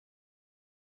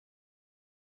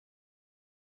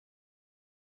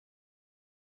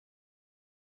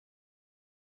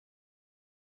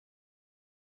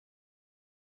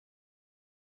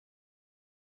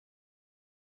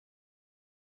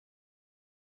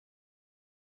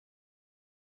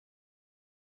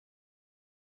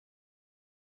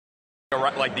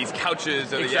like these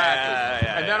couches. Exactly.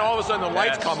 Yeah, and then all of a sudden the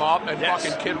lights come up and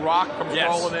fucking Kid Rock comes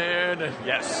rolling in. And,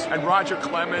 and Roger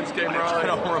Clemens came rolling. I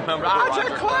don't remember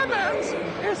Roger Clemens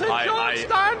is a John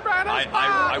Steinbrenner's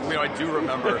I do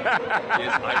remember is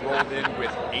I rolled in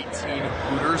with 18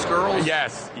 Hooters girls.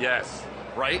 Yes.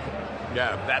 Right?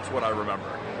 Yeah. That's what I remember.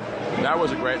 That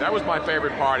was my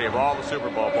favorite party of all the Super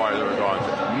Bowl parties that we've gone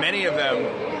to. Many of them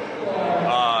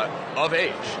of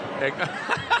age.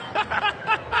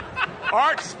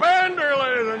 Art Spender,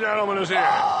 ladies and gentlemen, is here.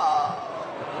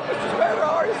 Mr. Spender,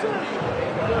 how are you, sir?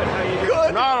 Good, how you doing?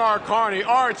 Good. Not Art Carney,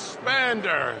 Art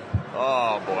Spender.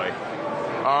 Oh, boy.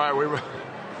 All right,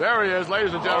 there he is,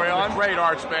 ladies and gentlemen, the great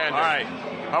Art Spender. All right.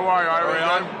 How are you? Are we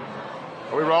on?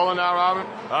 Are we rolling now, Robin?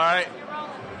 All right.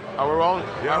 Are we rolling?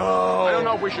 Yo. I don't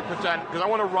know if we should pretend, because I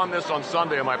want to run this on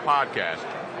Sunday on my podcast.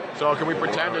 So can we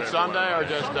pretend it's Sunday or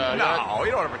just... No,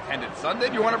 you don't want to pretend it's Sunday.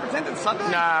 Do you want to pretend it's Sunday?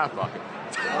 Nah, fuck it.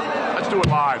 Let's do it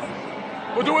live.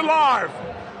 We'll do it live.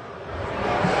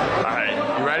 All right.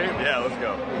 You ready? Yeah, let's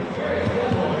go.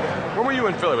 When were you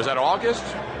in Philly? Was that August?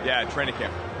 Yeah, training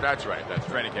camp. That's right.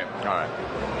 Training camp. All right.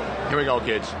 Here we go,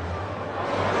 kids.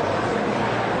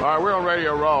 All right, we're on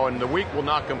Radio Row, and the week will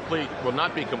not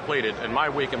be completed, and my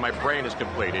week and my brain is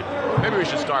completed. Maybe we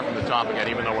should start from the top again,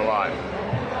 even though we're live.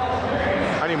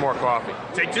 I need more coffee.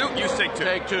 Take two? You take two.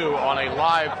 Take two on a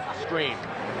live stream.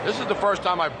 This is the first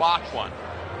time I botched one.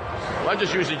 I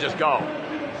just usually just go.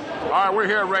 All right, we're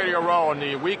here at Radio Row, and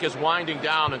the week is winding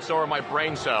down, and so are my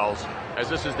brain cells, as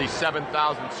this is the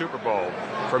 7,000th Super Bowl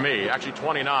for me, actually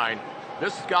 29.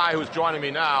 This guy who's joining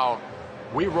me now,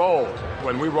 we rolled.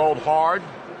 When we rolled hard,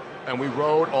 and we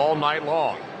rode all night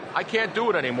long. I can't do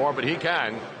it anymore, but he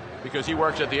can, because he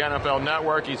works at the NFL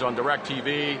Network. He's on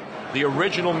DirecTV, the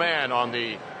original man on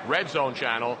the Red Zone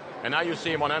channel, and now you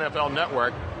see him on NFL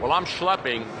Network. Well, I'm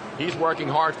schlepping. He's working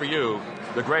hard for you.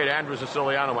 The great Andrew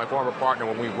Siciliano, my former partner,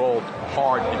 when we rolled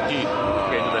hard and deep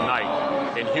into the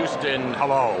night. In Houston,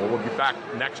 hello. We'll be back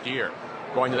next year,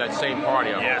 going to that same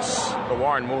party. Yes. The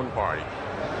Warren Moon party.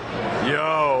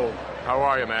 Yo. How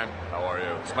are you, man? How are you?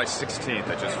 It's my 16th.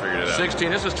 I just figured it out. 16.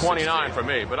 This is 29 16. for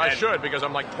me, but I should because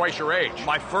I'm like twice your age.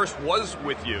 My first was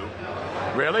with you.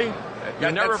 Really?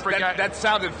 You never forget. That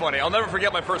sounded funny. I'll never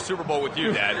forget my first Super Bowl with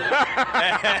you, Dad.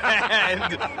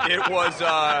 And it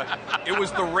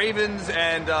was the Ravens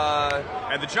and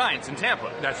the Giants in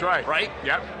Tampa. That's right. Right?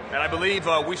 Yep. And I believe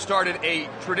we started a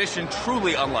tradition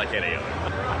truly unlike any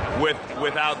other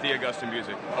without the Augusta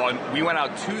music. We went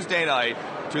out Tuesday night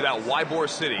to that Ybor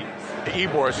City.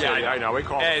 Ybor City, yeah, I know. We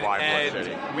call it Ybor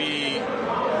City.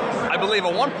 I believe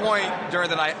at one point during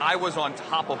the night, I was on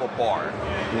top of a bar.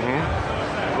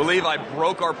 I believe I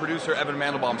broke our producer, Evan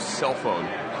Mandelbaum's cell phone.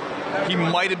 He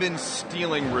might have been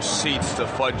stealing receipts to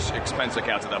fudge expense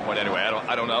accounts at that point anyway.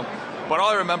 I don't know. But all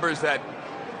I remember is that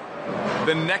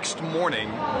the next morning,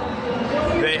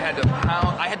 I had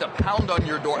to pound on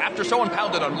your door after someone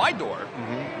pounded on my door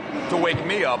to wake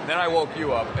me up. Then I woke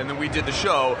you up, and then we did the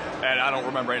show, and I don't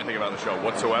remember anything about the show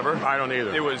whatsoever. I don't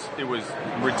either. It was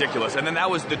ridiculous. And then that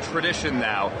was the tradition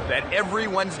now that every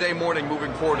Wednesday morning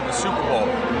moving forward to the Super Bowl,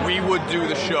 we would do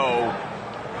the show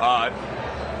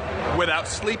without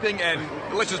sleeping and,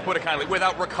 let's just put it kindly,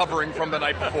 without recovering from the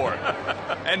night before.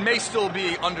 And may still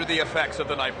be under the effects of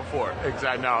the night before.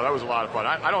 Exactly. No, that was a lot of fun.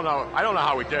 I don't know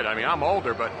how we did. I mean, I'm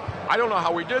older, but I don't know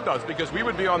how we did those because we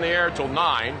would be on the air till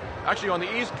 9. Actually, on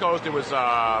the East Coast, it was,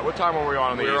 what time were we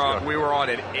on the East Coast? We were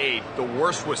on at 8. The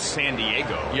worst was San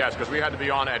Diego. Yes, because we had to be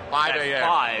on at 5 a.m. At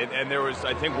 5, and there was,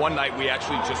 I think, one night we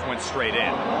actually just went straight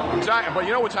in. Exactly, but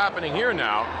you know what's happening here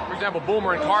now? For example,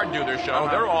 Boomer and Carton do their show.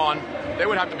 They're on, they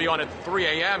would have to be on at 3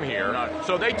 a.m. here.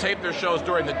 So they tape their shows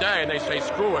during the day, and they say,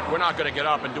 screw it, we're not going to get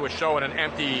up and do a show in an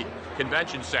empty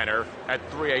convention center at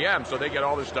 3 a.m. So they get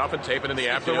all their stuff and tape it in the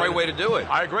afternoon. It's the right way to do it.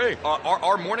 I agree.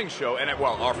 Our morning show,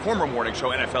 our former morning show,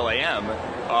 NFL AM,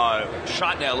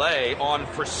 shot in L.A. on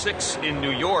for 6 in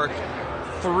New York,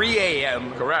 3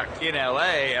 a.m. Correct. In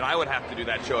L.A., and I would have to do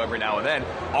that show every now and then.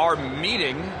 Our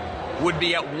meeting would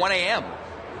be at 1 a.m.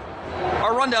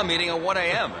 Our rundown meeting at 1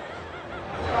 a.m.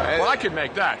 Well, I could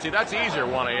make that. See, that's easier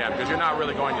 1 a.m. because you're not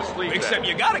really going to sleep. Except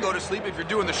you got to go to sleep if you're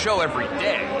doing the show every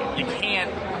day. You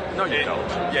can't. No, you don't.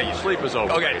 Yeah, you sleep is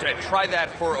over. Okay, try that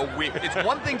for a week. It's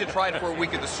one thing to try it for a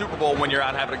week at the Super Bowl when you're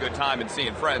out having a good time and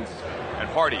seeing friends and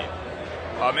partying.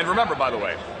 And remember, by the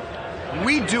way,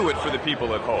 we do it for the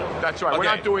people at home. That's right. Okay.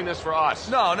 We're not doing this for us.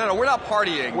 No. We're not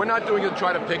partying. We're not doing it to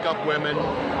try to pick up women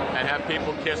and have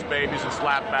people kiss babies and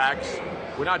slap backs.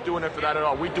 We're not doing it for that at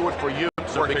all. We do it for you.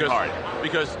 Working hard.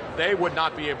 Because they would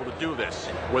not be able to do this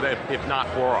if not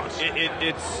for us.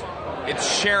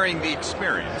 It's sharing the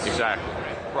experience. Exactly.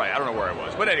 Right, I don't know where I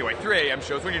was. But anyway, 3 a.m.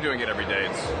 shows, when you're doing it every day,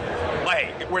 it's,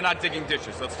 hey, we're not digging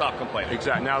ditches. Let's stop complaining.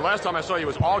 Exactly. Now, last time I saw you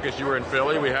was August. You were in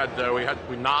Philly. We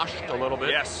noshed a little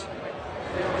bit. Yes.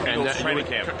 And training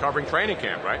camp. Covering training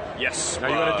camp, right? Yes. Now,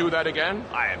 you going to do that again?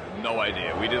 I have no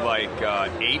idea. We did like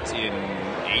 8 in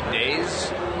 8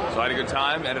 days. So I had a good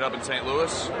time. Ended up in St.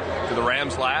 Louis to the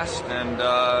Rams last, and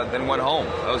then went home.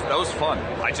 That was fun.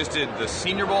 I just did the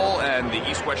Senior Bowl and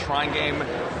the East-West Shrine game.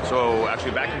 So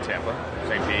actually back in Tampa,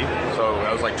 St. Pete. So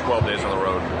that was like 12 days on the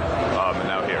road, and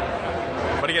now here.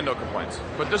 But again, no complaints.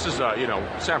 But this is,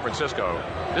 San Francisco.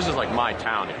 This is like my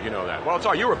town. You know that.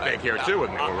 Well, you were big here too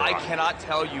with me. I cannot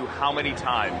tell you how many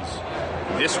times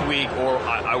this week, or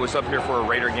I was up here for a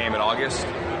Raider game in August.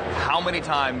 How many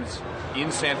times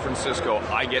in San Francisco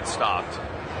I get stopped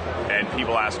and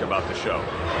people ask about the show.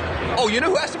 Oh, you know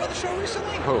who asked about the show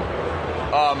recently? Who?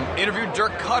 Interviewed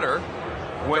Dirk Cutter.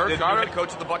 Dirk Cutter? Head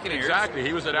coach of the Buccaneers. Exactly.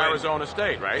 He was at Arizona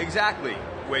State, right? Exactly.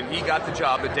 When he got the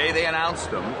job, the day they announced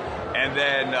him. And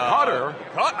then Cutter?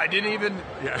 I didn't even.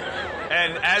 Yeah.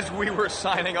 And as we were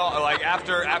signing off, like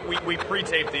after we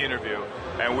pre-taped the interview,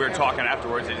 and we were talking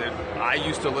afterwards, he said, "I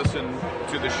used to listen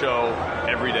to the show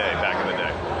every day back in the day."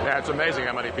 Yeah, it's amazing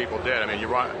how many people did. I mean,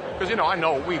 because I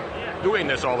know we doing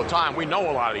this all the time. We know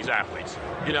a lot of these athletes.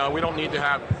 We don't need to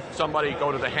have somebody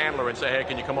go to the handler and say, "Hey,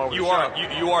 can you come over?" You are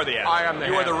the athlete. I am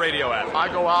You are the radio athlete. I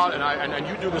go out and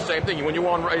you do the same thing. When you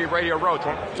on Radio Row,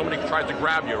 somebody tries to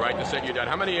grab you, right, to sit you down.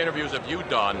 How many interviews have you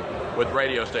done with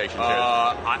radio stations?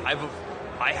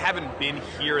 I haven't been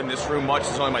here in this room much.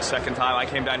 It's only my second time. I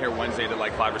came down here Wednesday to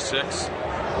like 5 or 6,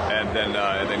 and then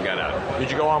got out. Did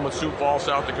you go on with Sioux Falls,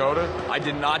 South Dakota? I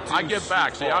did not do I give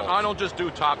back. Sioux See, Falls. I don't just do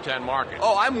top 10 markets.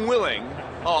 Oh, I'm willing.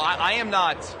 Oh, I am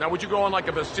not. Now, would you go on like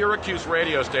a Syracuse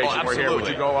radio station we're here? Would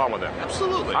you go on with them?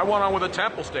 Absolutely. I went on with a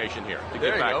Temple station here to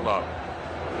There Get you Back go. Love.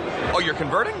 Oh, you're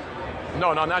converting?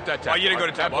 No, not that Temple. Oh, you didn't go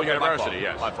to Temple. Okay, University,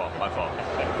 yes. My fault.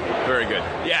 Very good.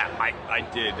 Yeah, I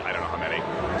did. I don't know how many.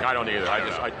 I don't either.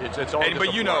 It's all.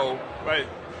 But but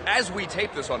as we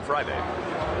tape this on Friday,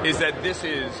 is that this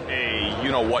is a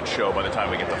you-know-what show by the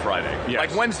time we get to Friday. Yes.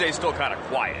 Like Wednesday's still kind of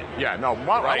quiet. Yeah, no,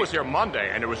 I was here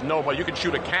Monday, and there was nobody. You could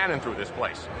shoot a cannon through this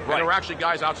place. Right. And there were actually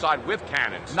guys outside with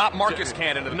cannons. Not Marcus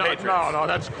Cannon of the Patriots. No,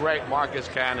 that's great Marcus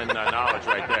Cannon knowledge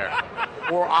right there.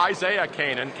 Or Isaiah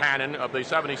Cannon of the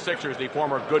 76ers, the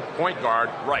former good point guard,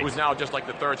 who's now just like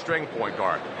the third-string point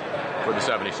guard for the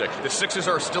 76ers. The Sixers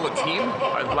are still a team?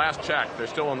 Last check, they're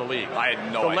still in the league. I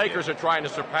had no idea. The Lakers are trying to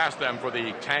surpass them for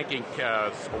the tanking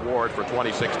award for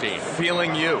 2016.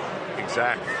 Feeling you.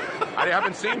 Exactly. I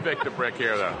haven't seen Victor Brick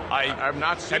here, though. I have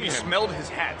not seen him. Have you smelled his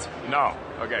hat? No.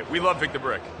 Okay, we love Victor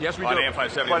Brick. Yes, we on do. AM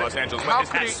 570 in Los Angeles, but his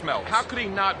hat smells. How could he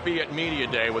not be at Media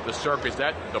Day with the circus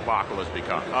that debacle has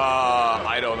become?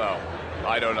 I don't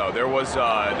know. There was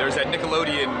there's that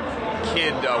Nickelodeon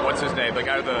kid, what's his name? The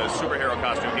guy with the superhero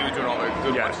costume. He was doing all the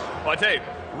good ones. Well, I tell you,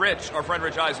 Rich, our friend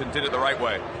Rich Eisen, did it the right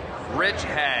way. Rich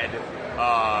had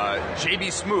JB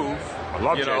Smoove. I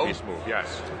love JB Smoove,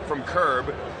 yes. From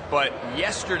Curb. But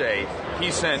yesterday,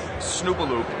 he sent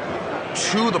Snoopaloop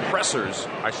to the pressers.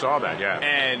 I saw that, yeah.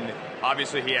 And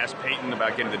obviously he asked Peyton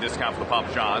about getting the discount for the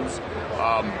Papa John's.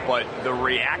 But the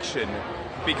reaction,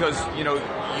 because,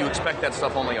 you expect that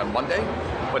stuff only on Monday,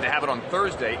 but to have it on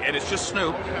Thursday, and it's just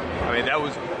Snoop. I mean,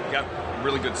 got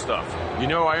really good stuff. I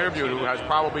interviewed who has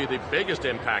probably the biggest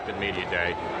impact at Media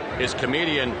Day is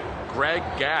comedian Greg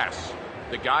Gass,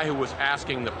 the guy who was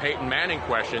asking the Peyton Manning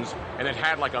questions, and it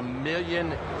had like 1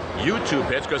 million YouTube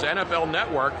hits because NFL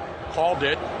Network called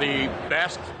it the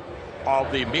best of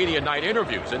the media night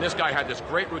interviews. And this guy had this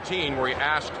great routine where he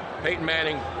asked Peyton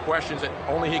Manning questions that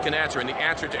only he can answer, and the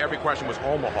answer to every question was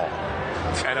Omaha.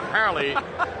 And apparently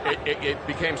it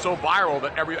became so viral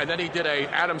that and then he did a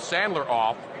Adam Sandler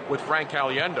off with Frank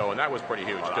Caliendo, and that was pretty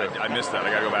huge. I missed that.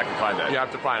 I got to go back and find that. You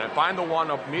have to find it. Find the one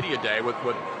of Media Day with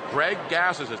Greg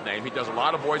Gass is his name. He does a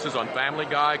lot of voices on Family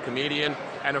Guy, comedian,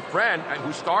 and a friend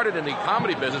who started in the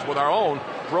comedy business with our own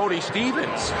Brody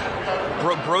Stevens.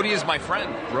 Brody is my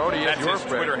friend. Brody is your his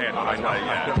friend. Twitter handle. I know.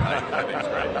 I think it's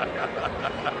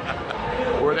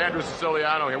great. We're with Andrew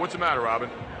Siciliano here. What's the matter, Robin?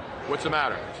 What's the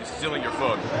matter? She's stealing your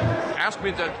phone. Ask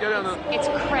me to get on the... It's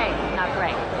Craig, not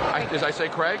Greg. Did I say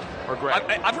Craig or Greg?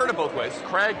 I've heard it both ways.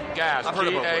 Craig Gass,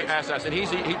 G-A-S-S, and he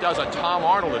does a Tom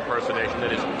Arnold impersonation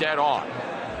that is dead on.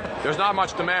 There's not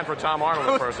much demand for Tom Arnold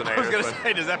impersonators. I was going to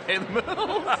say, does that pay the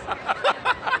bills?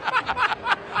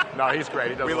 No, he's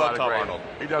great. He does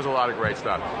He does a lot of great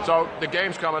stuff. So the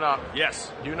game's coming up.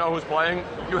 Yes. Do you know who's playing?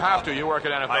 You have to. You work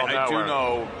at NFL Network. I do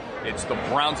know it's the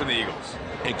Browns and the Eagles.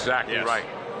 Exactly right.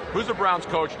 Who's the Browns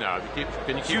coach now?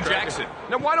 Can you keep Hugh track? Jackson.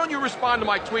 Now, why don't you respond to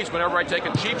my tweets whenever I take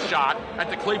a cheap shot at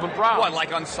the Cleveland Browns? What,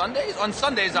 like on Sundays? On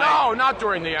Sundays, No, not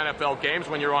during the NFL games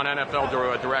when you're on NFL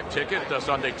direct ticket, the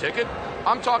Sunday ticket.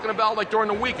 I'm talking about like during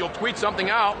the week. You'll tweet something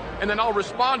out, and then I'll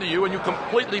respond to you, and you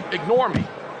completely ignore me.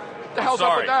 What the hell's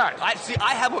up with that?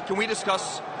 Can we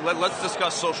discuss? Let's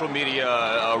discuss social media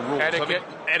rules. Etiquette.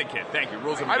 Etiquette. Thank you.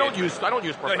 Rules of I don't engagement.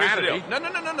 use profanity. No.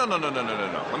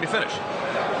 Let me finish.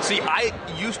 See, I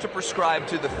used to prescribe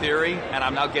to the theory, and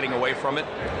I'm now getting away from it,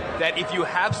 that if you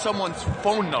have someone's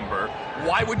phone number,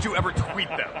 why would you ever tweet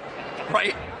them?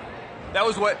 Right? That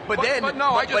was what. But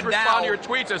I just respond to your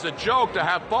tweets as a joke to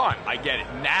have fun. I get it.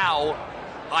 Now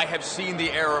I have seen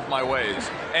the error of my ways.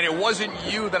 And it wasn't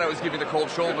you that I was giving the cold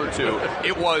shoulder to.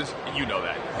 It was, you know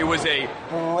that. It was a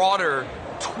broader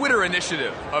Twitter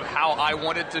initiative of how I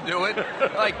wanted to do it.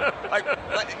 Like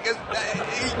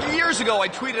years ago, I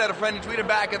tweeted at a friend, he tweeted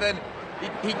back, and then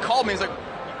he called me. He's like,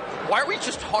 why are we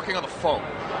just talking on the phone?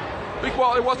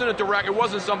 Well, it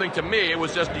wasn't something to me. It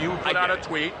was just you put out a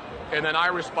tweet, and then I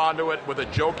respond to it with a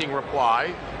joking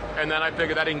reply, and then I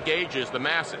figure that engages the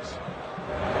masses.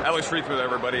 Alex Friedman,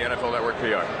 everybody, NFL Network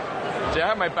PR. See, I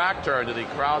have my back turned to the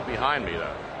crowd behind me,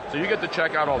 though. So you get to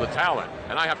check out all the talent,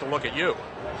 and I have to look at you,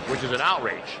 which is an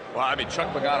outrage. Well, I mean,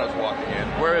 Chuck Pagano's walking in.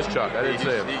 Where is Chuck? I didn't see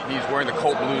him. He's wearing the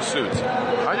Colt blue suits.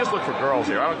 I just look for girls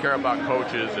here. I don't care about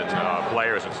coaches and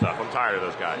players and stuff. I'm tired of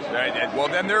those guys. Well,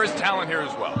 then there is talent here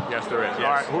as well. Yes, there is. Yes.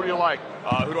 All right, who do you like?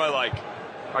 Who do I like?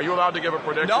 Are you allowed to give a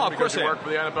prediction? No, of course you work for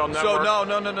the NFL Network? So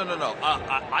no.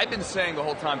 I've been saying the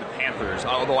whole time the Panthers,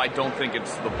 although I don't think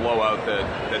it's the blowout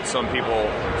that some people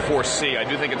foresee. I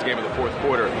do think it's a game of the fourth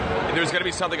quarter. There's going to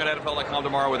be something on NFL.com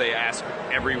tomorrow where they ask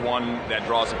everyone that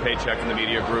draws a paycheck in the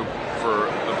media group for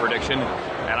a prediction,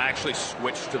 and I actually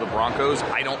switched to the Broncos.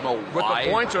 I don't know why. With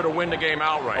the points or to win the game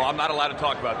outright? Well, I'm not allowed to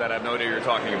talk about that. I have no idea what you're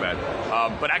talking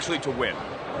about. But actually to win.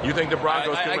 You think the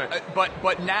Broncos can win?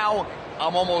 But now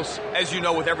I'm almost, as you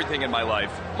know, with everything in my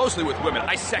life, mostly with women,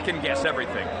 I second guess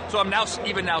everything. So I'm now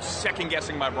second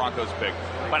guessing my Broncos pick.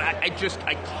 But I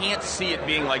can't see it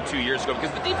being like 2 years ago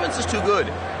because the defense is too good.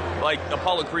 Like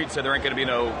Apollo Creed said, there ain't going to be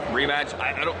no rematch.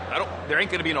 There ain't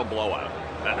going to be no blowout.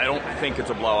 I don't think it's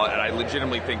a blowout, and I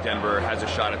legitimately think Denver has a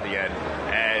shot at the end.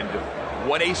 And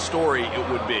what a story it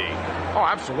would be. Oh,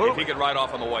 absolutely. If he could ride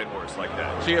off on the white horse like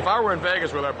that. See, if I were in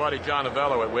Vegas with our buddy John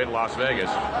Novello at Wynn Las Vegas,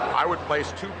 I would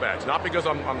place 2 bets. Not because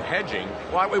I'm hedging.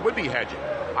 Well, it would be hedging.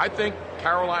 I think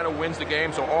Carolina wins the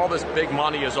game, so all this big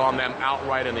money is on them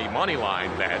outright in the money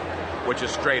line bet, which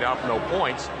is straight up, no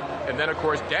points. And then, of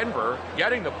course, Denver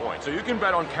getting the points. So you can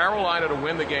bet on Carolina to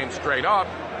win the game straight up,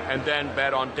 and then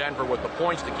bet on Denver with the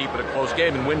points to keep it a close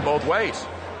game and win both ways.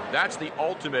 That's the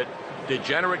ultimate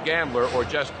degenerate gambler, or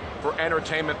just for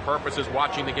entertainment purposes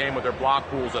watching the game with their block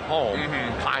pools at home,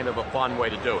 kind of a fun way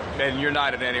to do it. And you're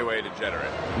not in any way degenerate.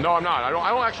 No, I'm not. I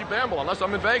don't actually gamble unless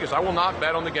I'm in Vegas. I will not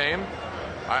bet on the game.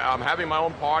 I'm having my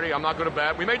own party. I'm not going to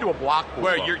bet. We may do a block pool.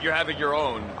 Where you're having your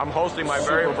own. I'm hosting my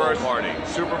very first party,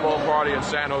 Super Bowl party in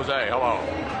San Jose. Hello.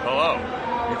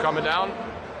 You coming down?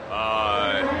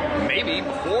 Maybe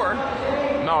before.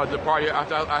 No, the party.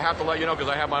 I have to let you know because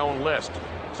I have my own list.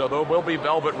 So there will be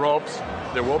velvet ropes.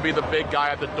 There will be the big guy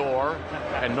at the door,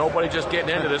 and nobody just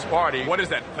getting into this party. What is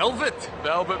that? Velvet?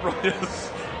 Velvet ropes.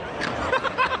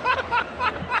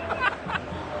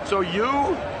 So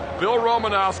you, Bill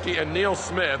Romanowski, and Neil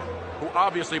Smith, who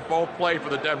obviously both played for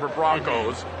the Denver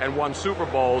Broncos and won Super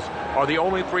Bowls, are the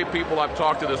only 3 people I've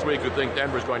talked to this week who think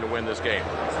Denver's going to win this game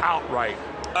outright.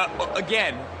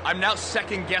 Again, I'm now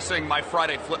second guessing my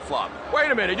Friday flip-flop. Wait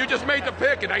a minute, you just made the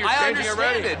pick and now you're changing it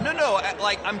already. I understand it. No,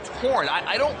 I'm torn.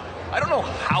 I don't know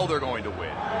how they're going to win.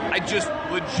 I just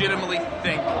legitimately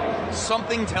think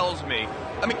something tells me.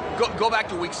 I mean, go back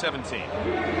to week 17.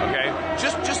 Okay,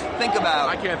 just think about.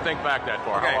 I can't think back that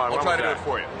far. Okay, I'll try to do it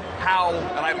for you. How,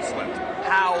 and I haven't slept,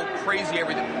 how crazy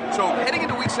everything. So heading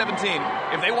into week 17,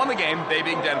 if they won the game, they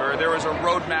being Denver, there was a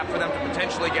roadmap for them to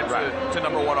potentially get to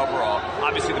number 1 overall.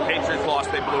 Obviously, the Patriots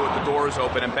lost, they blew it, the doors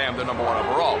open, and bam, they're number 1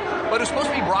 overall. But it was supposed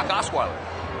to be Brock Osweiler.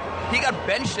 He got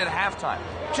benched at halftime.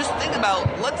 Just think about,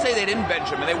 let's say they didn't bench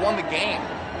him and they won the game.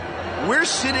 We're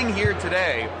sitting here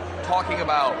today talking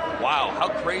about, wow, how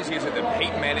crazy is it that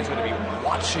Peyton Manning's going to be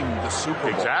watching the Super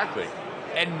Bowl? Exactly.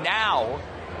 And now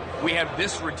we have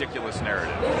this ridiculous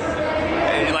narrative.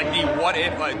 Like the what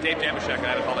if, Dave Damashek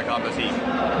at NFL.com does he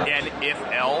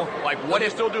NFL? Like what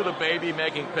if still do the baby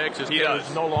making picks? His he kid does.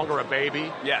 is no longer a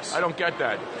baby? Yes. I don't get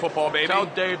that. Football baby? Tell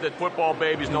Dave that football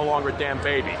baby's no longer a damn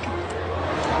baby.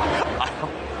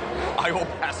 I will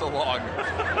pass along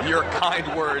your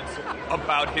kind words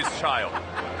about his child.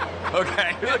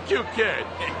 Okay. He's a cute kid.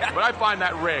 But I find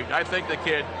that rigged. I think the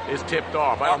kid is tipped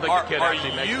off. I don't think the kid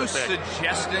actually makes the pick. Are you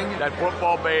suggesting that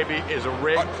Football Baby is a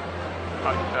rigged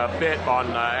bit on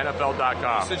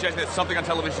NFL.com? Suggesting that something on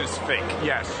television is fake?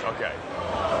 Yes. Okay.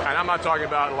 And I'm not talking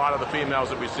about a lot of the females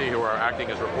that we see who are acting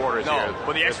as reporters here. No,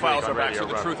 but the X-Files are back, so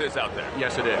the truth is out there.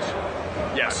 Yes, it is.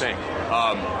 Yes. I think.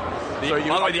 So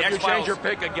you change your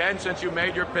pick again since you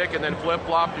made your pick and then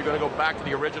flip-flop? You're going to go back to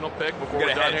the original pick before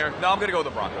we're done here? No, I'm going to go with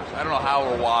the Broncos. I don't know how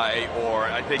or why, or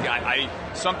I think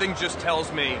something just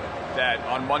tells me that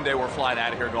on Monday we're flying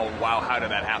out of here going, wow, how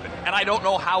did that happen? And I don't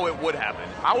know how it would happen.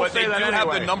 But they do have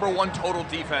the #1 total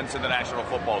defense in the National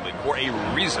Football League for a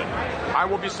reason. I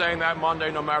will be saying that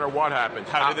Monday no matter what happens.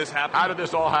 How did this happen? How did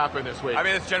this all happen this week? I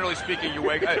mean, it's generally speaking, you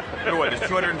wake up, there's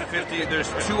 250, there's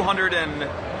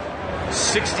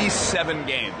 267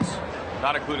 games,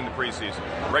 not including the preseason,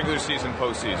 regular season,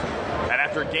 postseason. And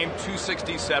after game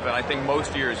 267, I think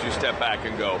most years you step back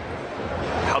and go,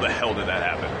 how the hell did that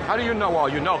happen? How do you know? Well,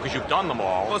 you know because you've done them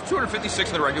all. Well, it's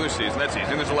 256 in the regular season. That's easy.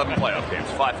 And there's 11 playoff games,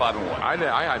 5-5-1. I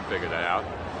hadn't figured that out.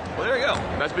 Well, there you go.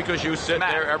 That's because you sit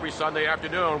there every Sunday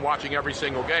afternoon watching every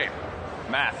single game.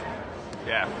 Math.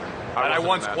 Yeah. And I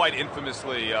once quite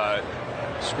infamously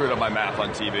screwed up my math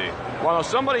on TV. Well,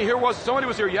 somebody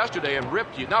was here yesterday and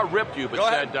ripped you. Not ripped you, but Go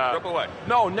said... ahead. Rip away.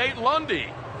 No, Nate Lundy.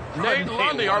 Nate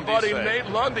Lundy, our buddy Nate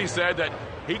Lundy said that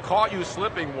he caught you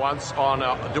slipping once on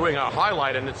doing a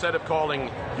highlight, and instead of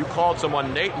you called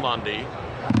someone Nate Lundy.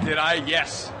 Did I?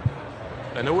 Yes.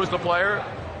 And who was the player?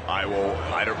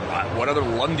 What other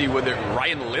Lundy would there?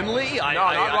 Ryan Lindley? No,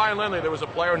 not Ryan Lindley. There was a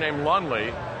player named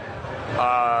Lundley.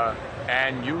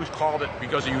 And you called it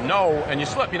because and you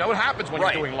slip. You know, it happens when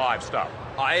you're doing live stuff.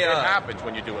 It happens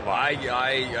when you do it live.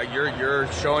 You're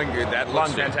showing that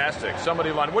looks fantastic.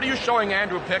 Somebody London. What are you showing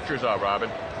Andrew pictures of,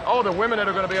 Robin? Oh, the women that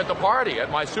are going to be at the party, at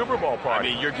my Super Bowl party.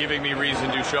 I mean, you're giving me reason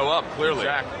to show up, clearly.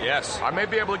 Exactly. Yes. I may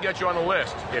be able to get you on the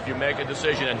list if you make a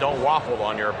decision and don't waffle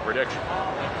on your prediction.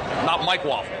 Not Mike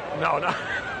Waffle. No.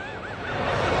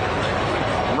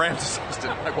 Rams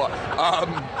assistant Mike Waffle.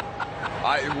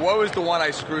 What was the one I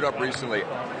screwed up recently?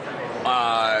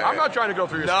 I'm not trying to go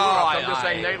through your screw-ups. I'm just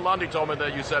saying Nate Lundy told me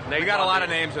that you said Nate Lundy. We got a lot of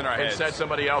names in our heads. And said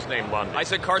somebody else named Lundy. I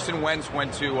said Carson Wentz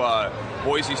went to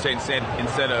Boise State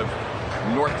instead of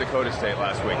North Dakota State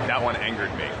last week. That one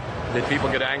angered me. Did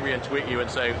people get angry and tweet you and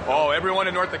say, oh, everyone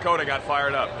in North Dakota got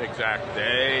fired up? Exactly.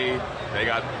 They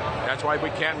got... That's why we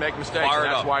can't make mistakes.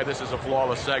 That's why this is a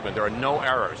flawless segment. There are no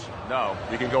errors. No.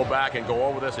 You can go back and go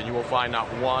over this, and you will find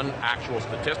not one actual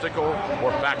statistical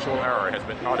or factual error has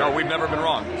been uttered. No, we've never been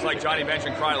wrong. It's like Johnny Bench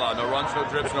and Kryla. No runs, no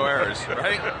drips, no errors.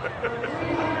 Right?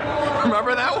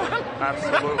 Remember that one?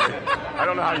 Absolutely. I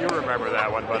don't know how you remember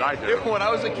that one, but I do. When I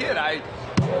was a kid, I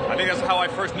think that's how I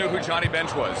first knew who Johnny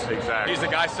Bench was. Exactly. He's the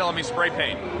guy selling me spray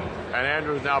paint. And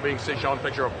Andrew's now being shown a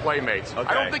picture of Playmates. Okay.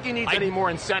 I don't think he needs any more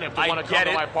incentive to want to come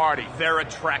to my party. They're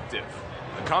attractive.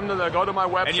 Go to my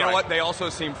website. And you know what? They also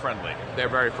seem friendly. They're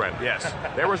very friendly. Yes.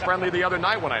 They were friendly the other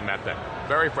night when I met them.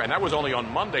 Very friendly. That was only on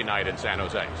Monday night in San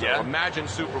Jose. So imagine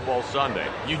Super Bowl Sunday.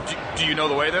 Do you know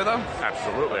the way there, though?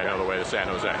 Absolutely, I know the way to San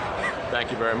Jose.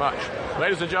 Thank you very much.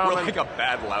 Ladies and gentlemen. We're like a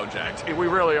bad lounge act. We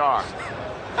really are.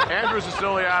 Andrew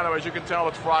Siciliano, as you can tell,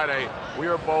 it's Friday. We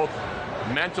are both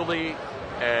mentally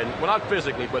not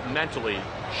physically, but mentally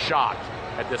shocked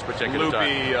at this particular time.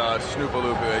 Loopy,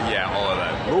 Snoopaloopa, all of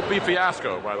that. Loopy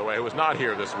Fiasco, by the way, who was not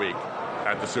here this week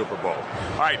at the Super Bowl.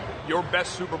 All right, your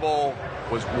best Super Bowl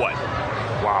was what?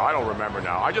 Wow, I don't remember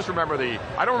now. I don't remember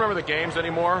the games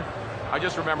anymore. I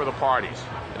just remember the parties.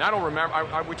 And I don't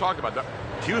remember, we talked about that.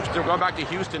 Houston, they're going back to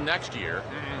Houston next year.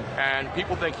 And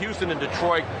people think Houston and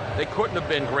Detroit, they couldn't have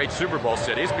been great Super Bowl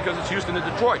cities because it's Houston and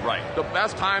Detroit. Right. The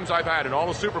best times I've had in all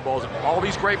the Super Bowls, all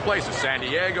these great places, San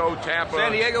Diego, Tampa.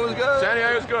 San Diego was good. San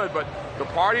Diego was good, but the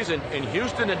parties in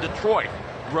Houston and Detroit,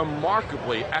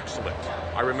 remarkably excellent.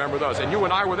 I remember those. And you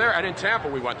and I were there, and in Tampa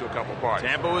we went to a couple parties.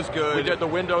 Tampa was good. We did the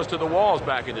windows to the walls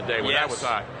back in the day when that was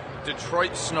high.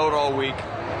 Detroit snowed all week.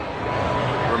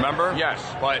 Remember? Yes.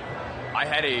 But I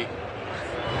had a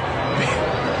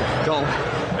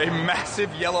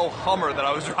massive yellow Hummer that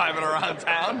I was driving around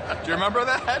town. Do you remember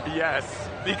that? Yes.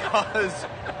 Because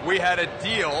we had a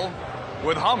deal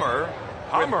with Hummer.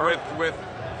 With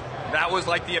that was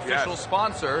like the official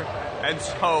sponsor. And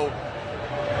so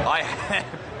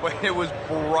it was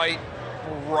bright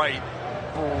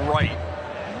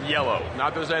yellow.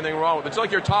 Not there's anything wrong with it. It's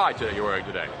like your tie today you're wearing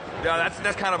today. Yeah,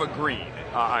 that's kind of a green.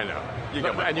 I know.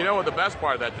 And you know what the best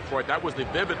part of that, Detroit? That was the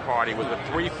Vivid party with the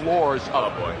 3 floors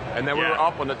up. Oh, boy. And then we were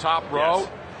up on the top row,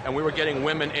 and we were getting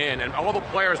women in. And all the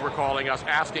players were calling us,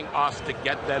 asking us to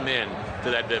get them in.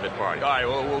 to that vivid party. All right,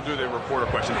 well, we'll do the reporter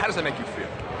question. How does that make you feel?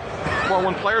 Well,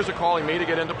 when players are calling me to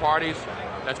get into parties,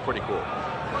 that's pretty cool.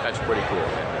 That's pretty cool.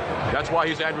 That's why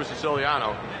he's Andrew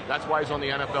Siciliano. That's why he's on the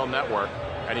NFL Network,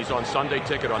 and he's on Sunday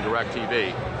Ticket on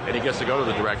DirecTV, and he gets to go to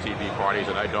the DirecTV parties,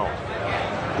 and I don't.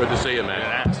 Good to see you,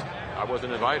 man. I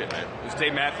wasn't invited, man. It was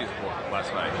Dave Matthews' book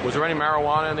last night. Was there any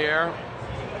marijuana in the air?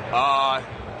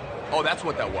 Oh, that's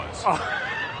what that was.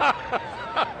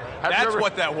 That's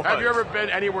what that was. Have you ever been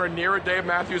anywhere near a Dave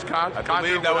Matthews concert? I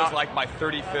believe that was like my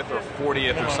 35th or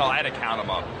 40th or something. I had to count them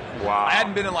up. Wow. I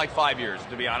hadn't been in like 5 years,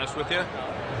 to be honest with you.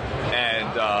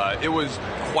 And it was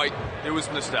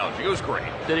nostalgic. It was great.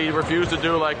 Did he refuse to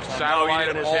do like satellite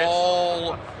in his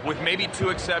hits? With maybe 2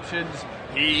 exceptions,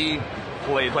 he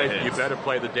played the hits. You better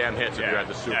play the damn hits if you're at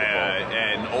the Super Bowl.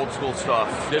 And old school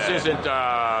stuff. This isn't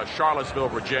Charlottesville,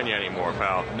 Virginia anymore,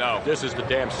 pal. No. This is the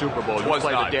damn Super Bowl. You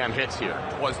play the damn hits here.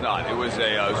 It was not. It was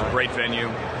a great venue.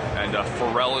 And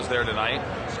Pharrell is there tonight.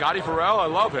 Scotty Pharrell, I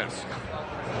love him.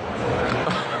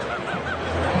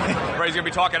 He's going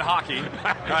to be talking hockey,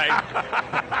 right,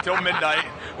 till midnight.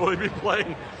 Will he be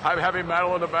playing heavy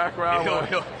metal in the background?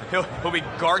 He'll be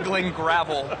gargling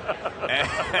gravel and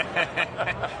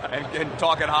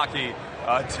talking hockey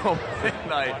till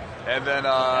midnight. And then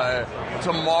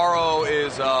tomorrow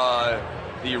is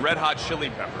the Red Hot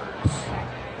Chili Peppers.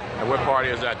 And what party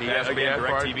is that? The ESPN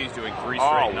party? DirecTV's doing 3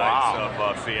 straight nights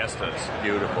of fiestas.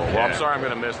 Beautiful. Well, I'm sorry I'm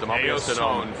going to miss them. I'll be in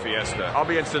Sonoma. Fiesta. I'll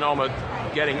be in Sonoma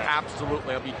getting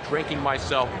I'll be drinking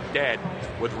myself dead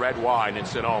with red wine in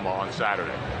Sonoma on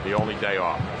Saturday, the only day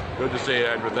off. Good to see you,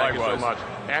 Andrew. Thank you so much.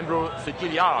 Andrew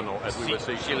Siciliano, as we would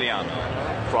say. Siciliano.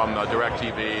 From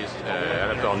DirecTV's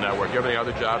NFL Network. Do you have any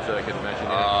other jobs that I could mention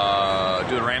here?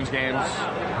 Do the Rams games,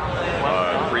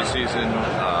 preseason.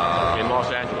 In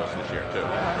Los Angeles this year, too.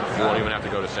 You won't even have to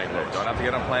go to St. Louis. Don't have to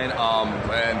get on a plane.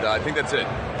 And I think that's it.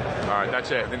 All right,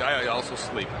 that's it. And I also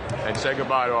sleep. And say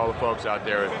goodbye to all the folks out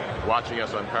there watching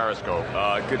us on Periscope.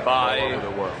 Goodbye. All over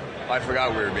the world. I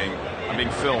forgot I'm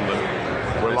being filmed.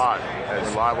 We're live.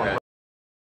 We're live on